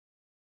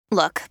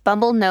Look,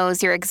 Bumble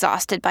knows you're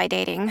exhausted by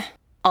dating.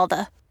 All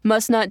the,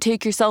 must not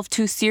take yourself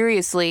too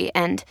seriously,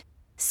 and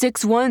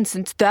 6'1"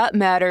 since that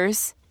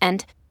matters.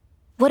 And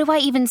what do I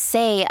even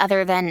say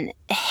other than,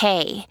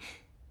 hey?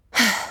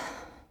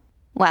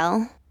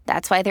 Well,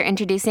 that's why they're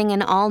introducing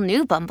an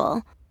all-new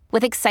Bumble,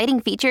 with exciting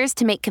features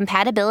to make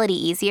compatibility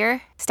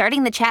easier,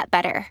 starting the chat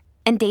better,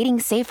 and dating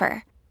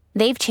safer.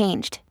 They've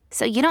changed,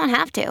 so you don't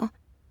have to.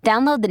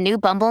 Download the new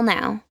Bumble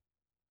now.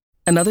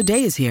 Another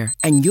day is here,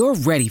 and you're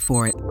ready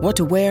for it. What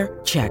to wear?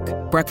 Check.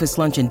 Breakfast,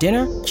 lunch, and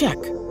dinner? Check.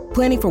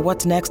 Planning for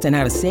what's next and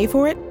how to save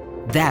for it?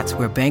 That's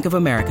where Bank of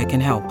America can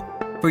help.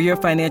 For your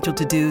financial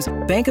to-dos,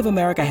 Bank of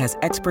America has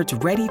experts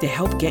ready to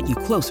help get you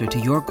closer to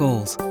your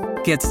goals.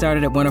 Get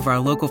started at one of our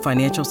local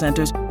financial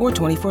centers or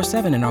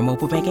 24/7 in our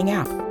mobile banking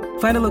app.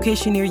 Find a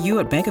location near you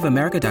at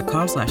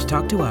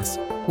bankofamerica.com/talktous.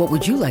 What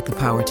would you like the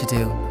power to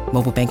do?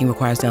 Mobile banking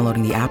requires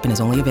downloading the app and is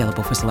only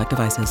available for select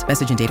devices.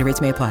 Message and data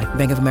rates may apply.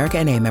 Bank of America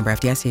N.A., member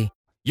FDIC.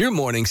 Your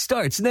morning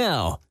starts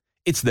now.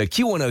 It's the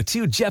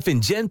Q102 Jeff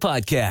and Jen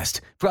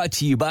podcast, brought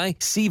to you by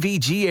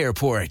CVG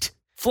Airport.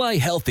 Fly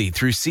healthy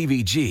through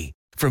CVG.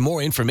 For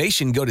more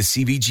information, go to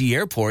CVG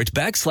Airport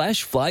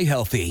 /fly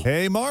healthy.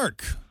 Hey,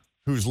 Mark,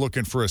 who's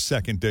looking for a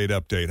second date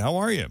update. How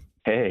are you?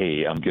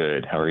 Hey, I'm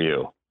good. How are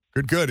you?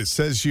 Good. It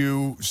says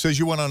you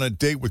went on a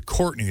date with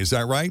Courtney. Is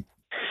that right?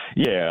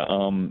 Yeah.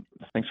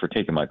 Thanks for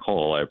taking my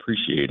call. I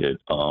appreciate it.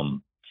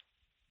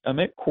 I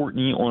met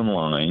Courtney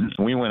online.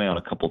 We went out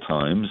a couple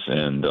times,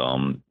 and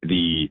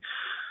the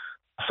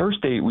first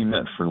date we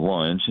met for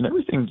lunch, and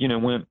everything,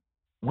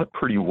 went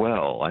pretty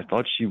well. I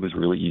thought she was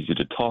really easy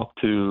to talk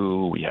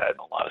to. We had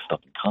a lot of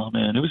stuff in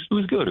common. It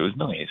was good. It was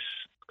nice.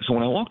 So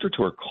when I walked her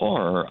to her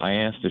car, I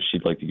asked if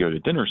she'd like to go to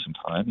dinner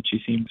sometime, and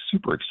she seemed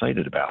super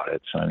excited about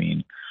it. So,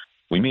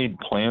 we made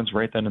plans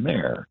right then and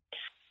there.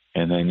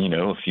 And then,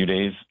 a few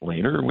days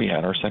later, we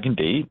had our second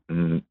date,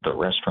 and the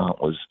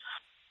restaurant was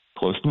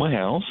close to my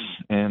house.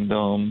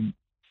 And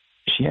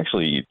she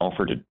actually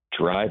offered to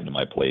drive to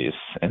my place,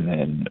 and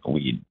then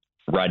we'd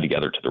ride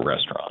together to the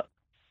restaurant.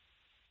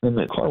 And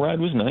the car ride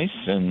was nice,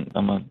 and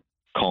I'm a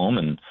calm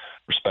and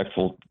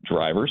respectful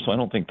driver, so I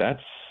don't think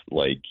that's,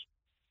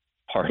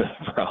 part of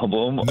the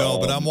problem. No,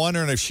 but I'm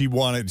wondering if she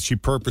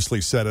purposely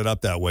set it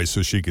up that way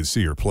so she could see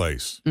your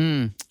place.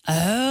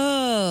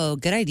 Oh,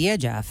 good idea,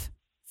 Jeff.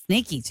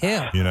 Sneaky,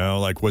 too.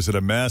 Was it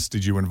a mess?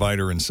 Did you invite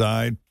her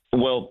inside?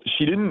 Well,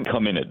 she didn't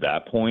come in at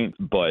that point,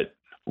 but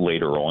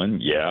later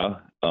on, yeah.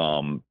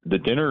 The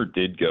dinner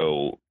did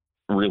go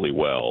really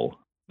well.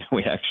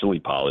 We actually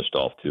polished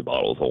off 2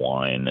 bottles of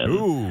wine. And,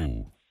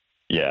 ooh.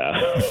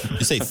 Yeah.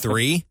 You say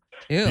 3?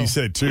 He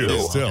said 2.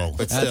 Still.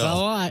 But That's a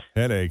lot.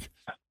 Headache.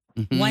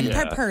 One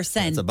per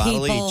person. That's a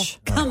bottle people. each.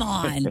 Come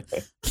on.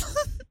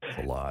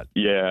 A lot.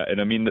 Yeah,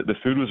 and the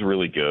food was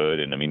really good,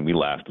 and we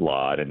laughed a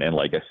lot, and then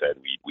like I said,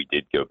 we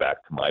did go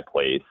back to my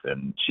place,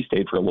 and she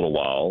stayed for a little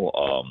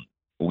while.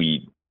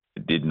 We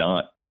did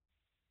not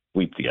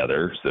sleep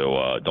together,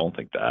 so don't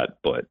think that,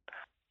 but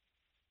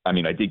I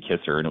did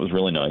kiss her, and it was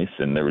really nice,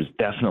 and there was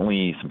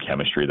definitely some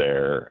chemistry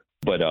there.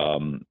 But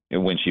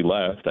when she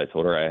left, I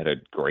told her I had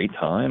a great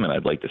time, and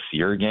I'd like to see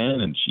her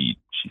again, and she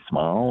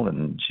smiled,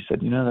 and she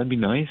said, that'd be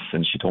nice,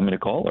 and she told me to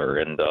call her,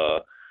 and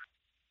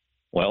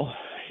well,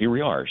 here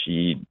we are.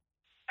 She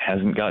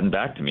hasn't gotten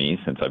back to me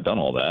since I've done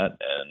all that,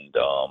 and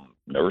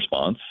no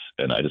response,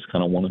 and I just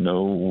kind of want to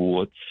know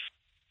what's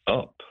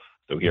up.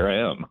 So here I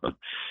am.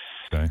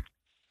 Okay.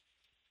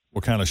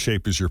 What kind of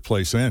shape is your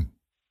place in?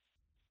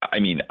 To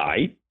me,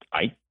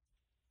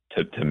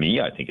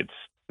 I think it's,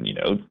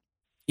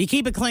 You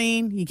keep it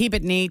clean. You keep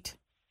it neat.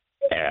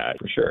 Yeah,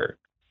 for sure.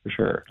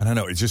 I don't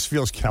know. It just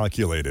feels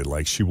calculated.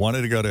 Like she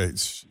wanted to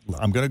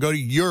I'm going to go to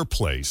your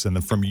place, and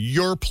then from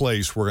your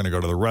place, we're going to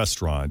go to the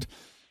restaurant.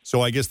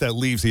 So I guess that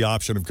leaves the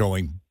option of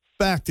going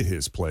back to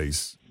his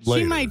place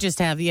later. She might just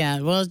have,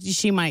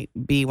 she might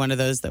be one of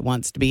those that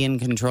wants to be in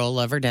control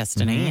of her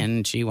destiny,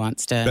 and she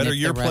wants to. Better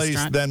your place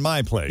than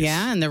my place.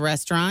 Yeah, and the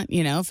restaurant,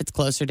 if it's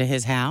closer to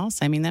his house,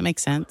 that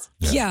makes sense.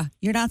 Yeah,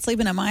 you're not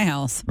sleeping at my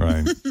house.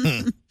 Right.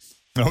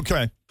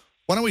 Okay.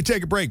 Why don't we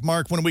take a break,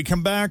 Mark? When we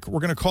come back,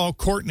 we're going to call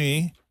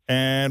Courtney,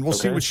 and we'll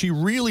see what she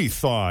really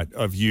thought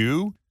of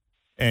you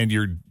and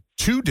your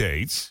 2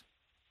 dates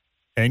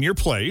and your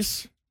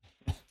place.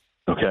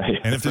 Okay.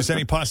 And if there's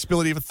any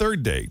possibility of a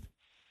third date.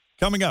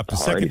 Coming up, the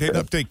second date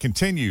update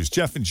continues.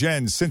 Jeff and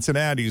Jen,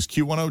 Cincinnati's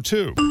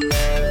Q102.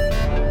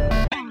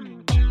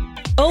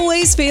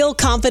 Always feel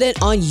confident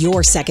on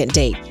your second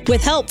date.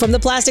 With help from the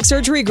Plastic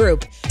Surgery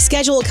Group.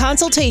 Schedule a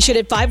consultation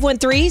at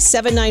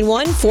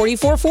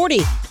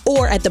 513-791-4440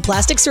 or at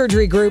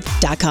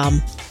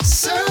theplasticsurgerygroup.com.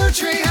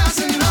 Surgery has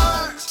an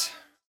art.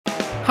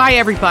 Hi,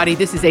 everybody.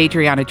 This is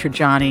Adriana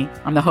Trajani.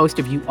 I'm the host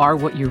of You Are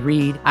What You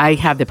Read. I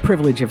have the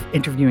privilege of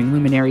interviewing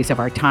luminaries of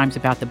our times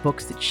about the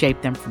books that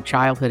shaped them from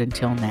childhood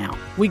until now.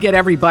 We get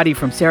everybody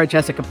from Sarah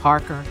Jessica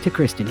Parker to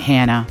Kristen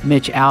Hanna,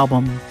 Mitch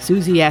Albom,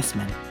 Susie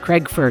Essman,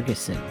 Craig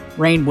Ferguson,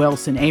 Rainn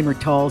Wilson, Amor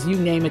Tolls, you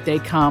name it, they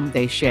come,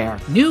 they share.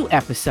 New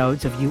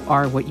episodes of You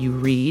Are What You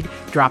Read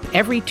drop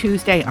every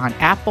Tuesday on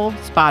Apple,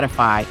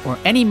 Spotify, or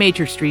any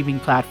major streaming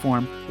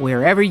platform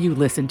wherever you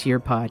listen to your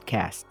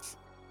podcasts.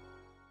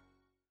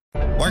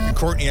 Mark and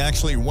Courtney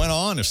actually went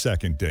on a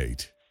second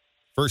date.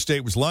 First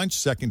date was lunch.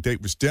 Second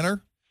date was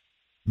dinner.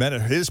 Met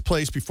at his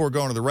place before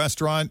going to the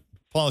restaurant.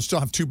 Polished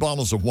off 2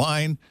 bottles of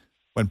wine.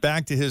 Went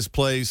back to his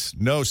place.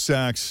 No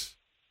sex,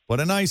 but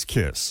a nice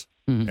kiss.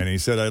 Mm-hmm. And he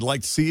said, I'd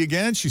like to see you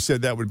again. She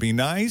said that would be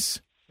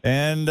nice.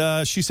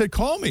 And she said,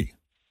 call me,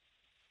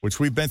 which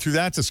we've been through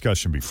that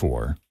discussion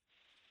before.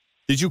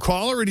 Did you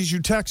call her or did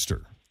you text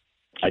her?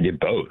 I did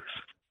both.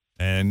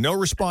 And no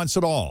response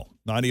at all.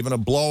 Not even a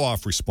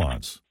blow-off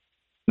response.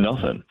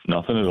 Nothing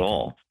at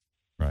all.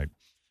 Right.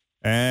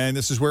 And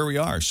this is where we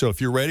are. So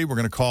if you're ready, we're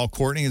going to call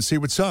Courtney and see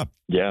what's up.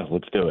 Yeah,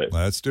 let's do it.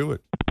 Let's do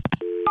it.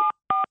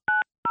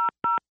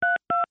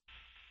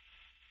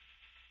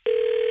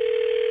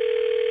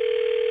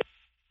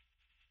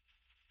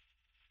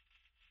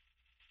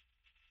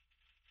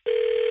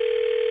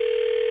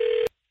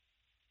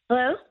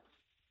 Hello?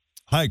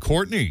 Hi,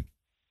 Courtney.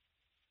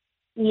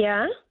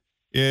 Yeah?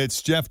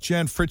 It's Jeff,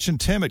 Jen, Fritch, and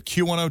Tim at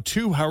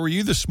Q102. How are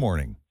you this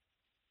morning?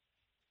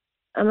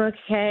 I'm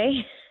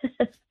okay.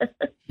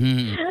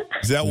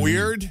 Is that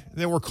weird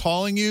that we're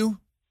calling you?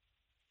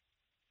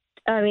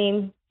 I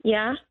mean,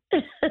 yeah.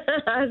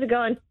 How's it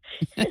going?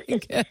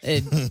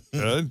 Good.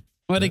 Good.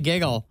 What a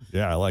giggle.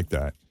 Yeah, I like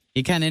that.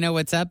 You kind of know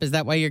what's up? Is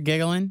that why you're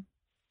giggling?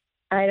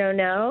 I don't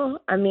know.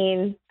 I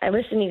mean, I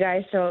listen to you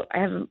guys, so I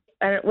don't,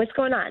 what's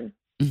going on?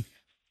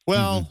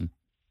 Well,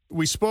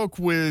 we spoke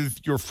with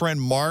your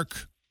friend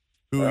Mark,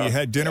 who you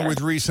had dinner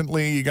with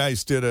recently. You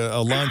guys did a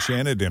lunch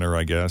and a dinner,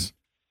 I guess.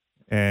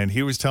 And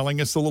he was telling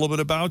us a little bit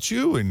about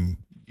you, and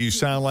you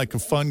sound like a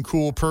fun,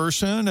 cool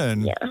person,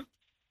 and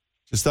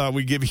just thought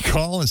we'd give you a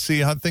call and see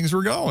how things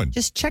were going.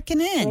 Just checking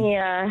in.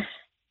 Yeah.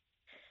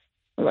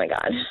 Oh, my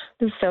God.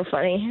 This is so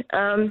funny.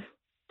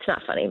 It's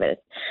not funny,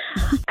 but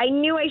I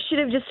knew I should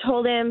have just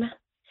told him.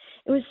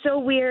 It was so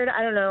weird.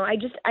 I don't know. I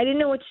didn't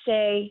know what to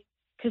say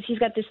because he's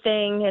got this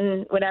thing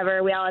and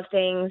whatever. We all have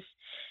things.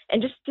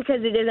 And just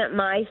because it isn't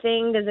my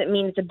thing doesn't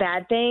mean it's a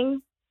bad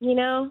thing, you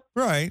know?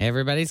 Right.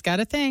 Everybody's got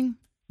a thing.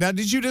 Now,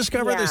 did you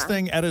discover this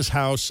thing at his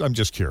house? I'm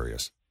just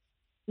curious.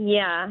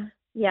 Yeah.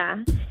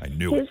 I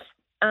knew it.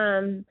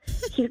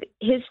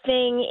 His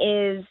thing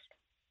is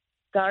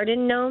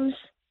garden gnomes.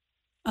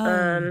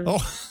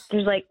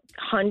 There's like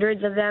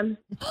hundreds of them.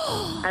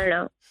 I don't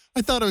know.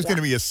 I thought it was going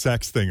to be a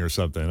sex thing or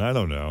something. I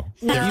don't know.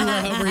 No.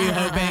 Were you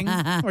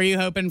hoping? Were you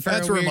hoping for?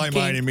 That's where my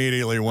mind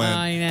immediately went.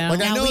 I know.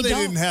 Like I know they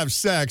didn't have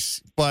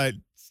sex, but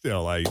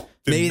still, I didn't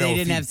maybe know they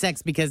didn't have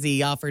sex because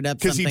he offered up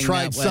because something he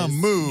tried some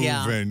move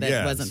and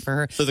that wasn't for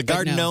her. So the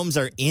garden gnomes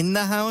are in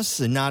the house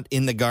and not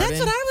in the garden. That's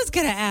what I was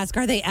going to ask.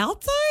 Are they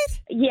outside?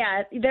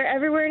 Yeah, they're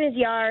everywhere in his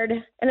yard.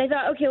 And I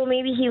thought, okay, well,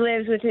 maybe he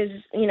lives with his,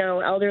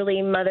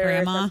 elderly mother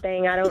Grandma? or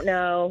something. I don't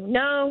know.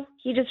 No,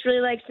 he just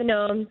really likes the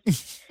gnomes.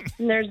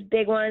 And there's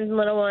big ones and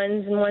little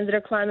ones and ones that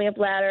are climbing up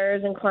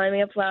ladders and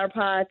climbing up flower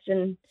pots.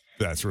 And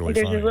that's really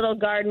there's funny. this little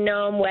garden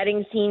gnome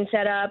wedding scene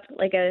set up,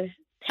 like a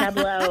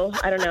tableau.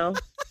 I don't know.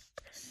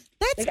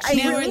 That's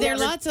Now, are there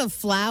lots of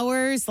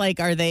flowers? Like,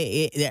 are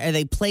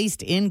they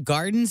placed in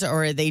gardens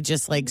or are they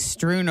just like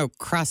strewn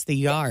across the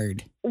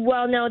yard?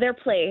 Well, no, they're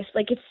placed.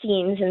 Like it's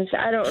scenes, and so,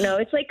 I don't know.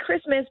 It's like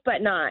Christmas,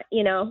 but not.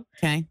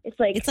 Okay.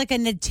 It's like a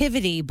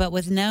nativity, but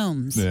with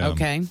gnomes. Yeah.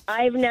 Okay.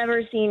 I've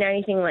never seen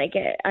anything like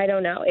it. I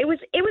don't know. It was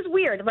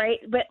weird, right?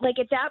 But like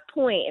at that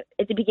point,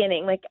 at the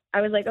beginning, like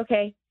I was like,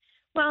 okay,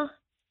 well,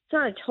 it's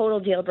not a total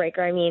deal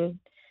breaker. I mean,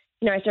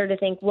 I started to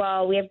think,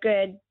 well, we have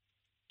good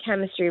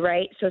chemistry,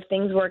 right? So if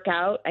things work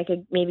out, I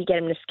could maybe get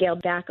him to scale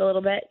back a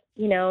little bit,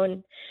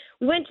 and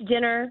we went to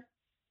dinner.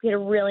 We had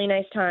a really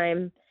nice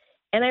time.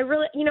 And I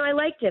really, I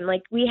liked him.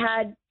 Like we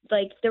had,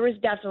 there was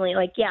definitely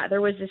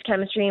there was this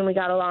chemistry and we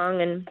got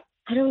along. And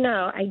I don't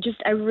know.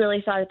 I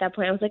really thought at that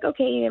point, I was like,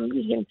 okay,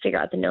 we can figure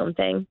out the gnome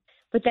thing.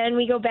 But then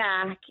we go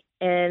back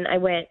and I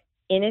went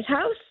in his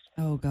house.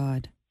 Oh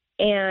God.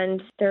 And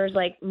there's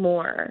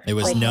more. It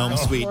was gnome,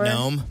 sweet more.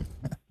 gnome.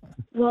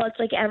 Well, it's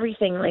like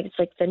everything. Like it's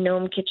like the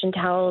gnome kitchen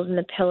towels and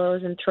the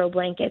pillows and throw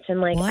blankets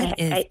and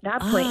at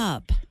that point.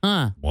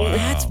 Huh. Wow.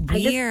 That's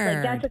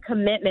weird. That's a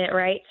commitment,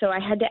 right? So I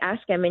had to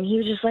ask him, and he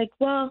was just like,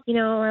 "Well,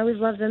 I always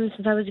loved them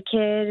since I was a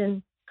kid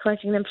and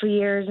collecting them for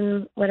years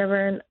and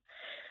whatever." And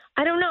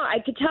I don't know. I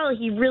could tell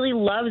he really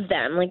loves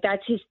them. Like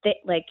that's his thing.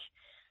 Like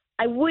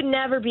I would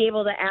never be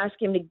able to ask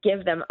him to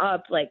give them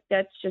up. Like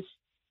that's just.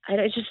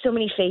 It's just so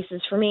many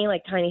faces for me,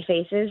 like tiny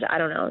faces. I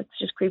don't know. It's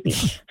just creepy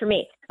for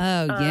me.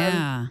 Oh,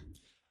 yeah.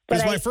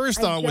 Because my first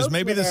thought was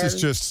maybe this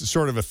is just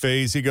sort of a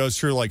phase he goes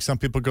through, like some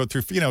people go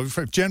through.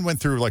 Jen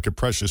went through like a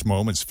precious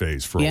moments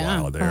phase for a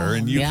while there,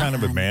 and you kind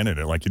of abandoned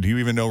it. Like, do you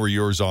even know where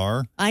yours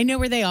are? I know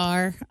where they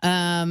are.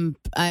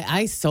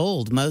 I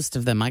sold most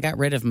of them. I got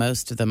rid of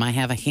most of them. I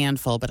have a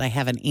handful, but I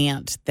have an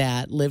aunt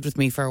that lived with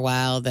me for a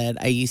while that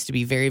I used to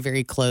be very,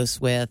 very close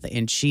with,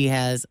 and she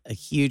has a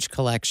huge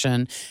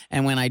collection.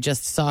 And when I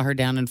just saw her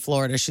down in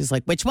Florida, she's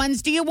like, "Which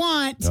ones do you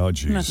want?" Oh,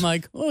 geez. And I'm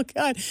like, "Oh,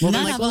 God." Well,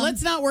 I'm like, "Well,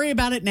 let's not worry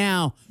about it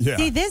now." Yeah.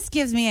 See, this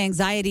gives me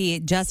anxiety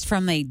just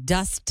from a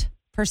dust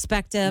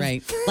perspective.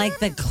 Right. Like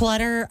the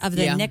clutter of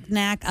the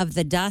knick-knack of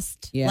the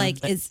dust. Yeah. Like,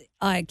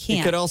 I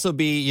can't. It could also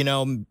be,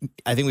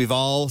 I think we've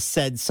all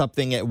said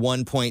something at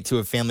one point to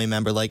a family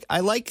member, like, I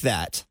like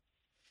that.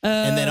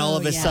 And then all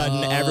of a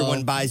sudden,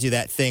 everyone buys you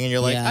that thing, and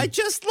you're like, I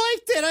just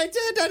liked it. I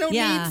did. I don't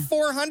need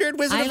 400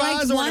 Wizard of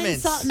Oz one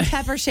ornaments. salt and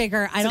pepper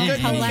shaker. I don't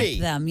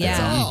collect them. Yeah.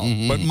 That's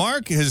all. But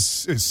Mark has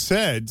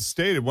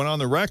stated, went on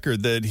the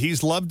record that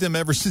he's loved him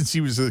ever since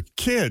he was a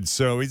kid.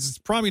 So it's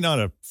probably not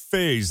a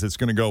phase that's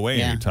going to go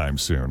away anytime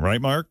soon.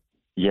 Right, Mark?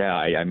 Yeah,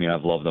 I mean,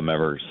 I've loved them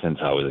ever since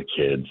I was a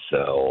kid.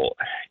 So,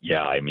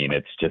 yeah, I mean,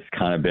 it's just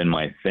kind of been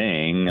my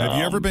thing. Have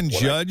you ever been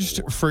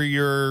judged for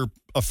your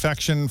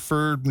affection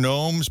for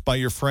gnomes by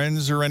your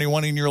friends or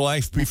anyone in your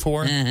life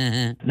before?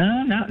 No,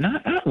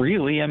 not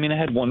really. I mean, I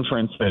had one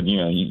friend said,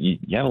 you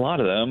have a lot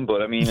of them,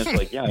 but I mean, it's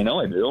like, yeah, I know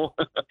I do.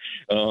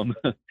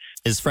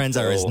 His friends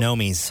are his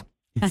gnomies.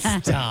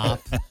 Stop.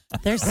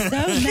 There's so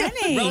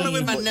many. Rolling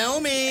with my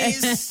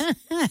gnomies.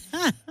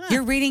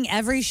 You're reading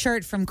every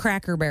shirt from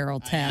Cracker Barrel,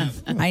 Tim.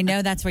 I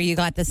know that's where you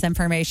got this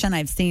information.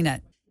 I've seen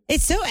it.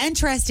 It's so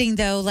interesting,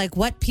 though, like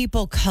what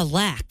people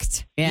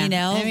collect. Yeah.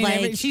 I mean,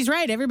 like she's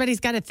right.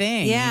 Everybody's got a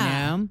thing.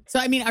 Yeah. You know? So,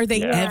 I mean, are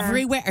they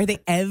everywhere? Are they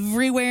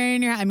everywhere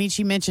in your? I mean,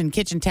 she mentioned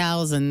kitchen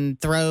towels and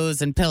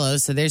throws and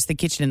pillows. So there's the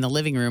kitchen and the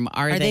living room.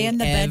 Are they in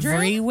the bedroom?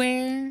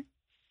 Everywhere?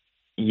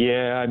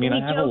 Yeah, I mean,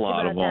 I have a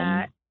lot of them.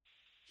 That.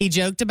 He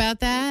joked about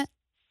that?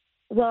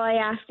 Well, I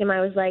asked him,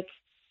 I was like,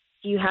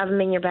 do you have them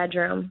in your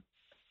bedroom?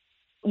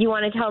 You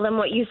want to tell them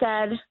what you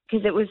said?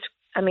 Because it was,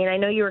 I mean, I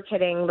know you were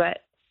kidding, but.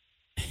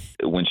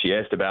 When she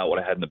asked about what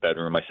I had in the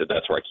bedroom, I said,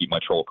 that's where I keep my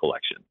troll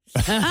collection.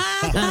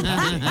 I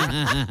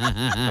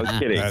was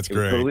kidding. That's it was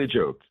great. Totally a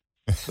joke.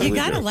 You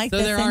got to like So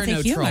the there sense are no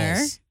of humor.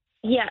 trolls.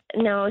 Yeah,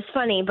 no, it's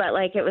funny, but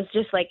like it was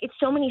just like it's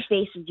so many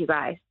faces, you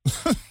guys.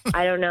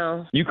 I don't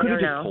know. You could have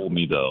I don't just know. told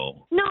me,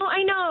 though. No,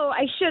 I know.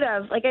 I should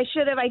have. I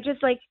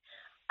just like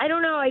I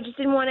don't know. I just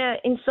didn't want to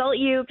insult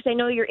you because I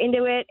know you're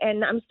into it,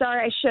 and I'm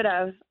sorry. I should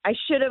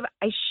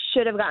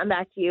have gotten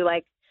back to you.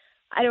 Like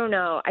I don't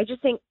know. I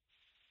just think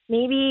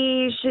maybe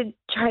you should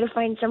try to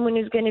find someone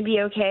who's going to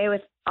be okay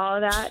with all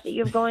of that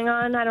you have going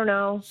on. I don't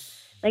know.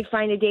 Like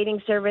find a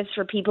dating service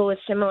for people with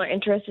similar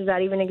interests. Does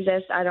that even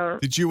exist? I don't.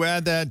 Did you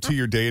add that to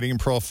your dating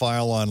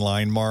profile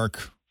online,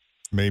 Mark?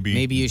 Maybe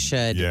you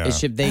should. Yeah. They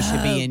should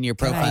be in your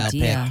profile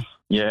pic.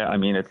 Yeah, I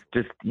mean, it's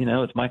just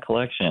it's my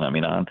collection. I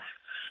mean,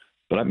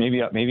 but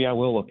maybe I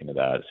will look into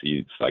that, see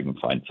if I can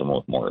find someone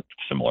with more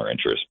similar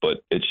interests.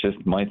 But it's just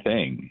my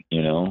thing,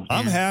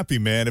 I'm happy,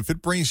 man. If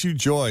it brings you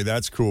joy,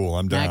 that's cool.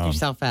 I'm down. Knock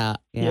yourself out.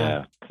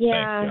 Yeah.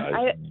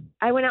 Yeah.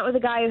 I went out with a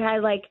guy who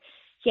had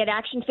he had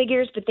action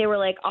figures, but they were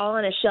all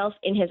on a shelf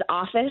in his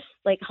office,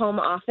 home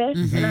office.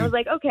 Mm-hmm. And I was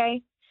like,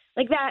 okay,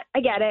 that,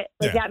 I get it.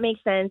 That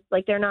makes sense.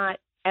 They're not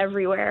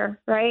everywhere,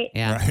 right?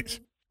 Yeah. Right.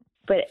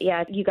 But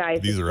yeah, you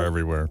guys. These are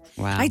everywhere.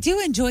 Wow. I do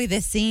enjoy the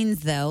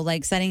scenes though,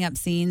 like setting up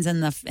scenes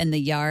in the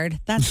yard.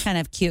 That's kind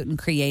of cute and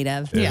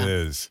creative. It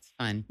is.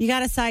 Fun. You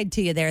got a side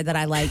to you there that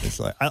I like. It's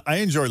I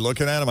enjoy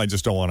looking at them. I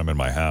just don't want them in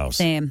my house.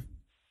 Same.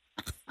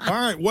 All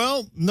right.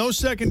 Well, no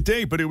second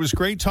date, but it was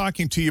great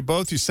talking to you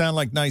both. You sound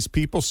like nice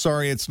people.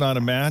 Sorry it's not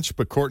a match,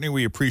 but Courtney,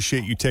 we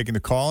appreciate you taking the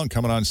call and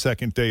coming on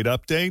Second Date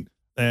Update.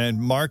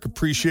 And Mark,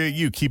 appreciate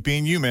you. Keep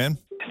being you, man.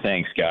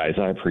 Thanks, guys.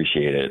 I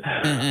appreciate it.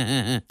 Have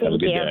a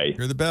good day.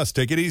 You're the best.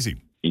 Take it easy.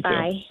 You too.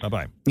 Bye.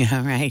 Bye-bye.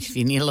 All right. If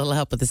you need a little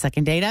help with the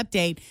Second Date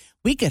Update,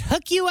 we could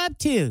hook you up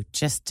too.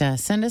 Just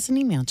send us an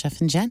email,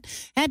 Jeff and Jen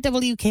at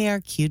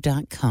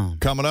WKRQ.com.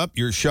 Coming up,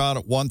 your shot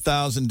at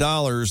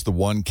 $1,000, the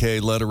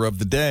 1K letter of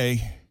the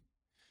day,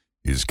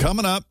 is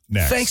coming up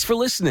next. Thanks for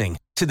listening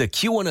to the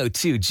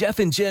Q102 Jeff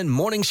and Jen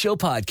Morning Show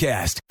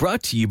podcast,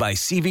 brought to you by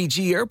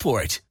CVG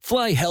Airport.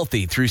 Fly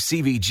healthy through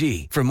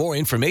CVG. For more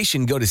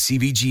information, go to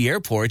CVG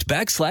Airport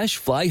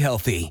 /fly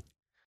healthy.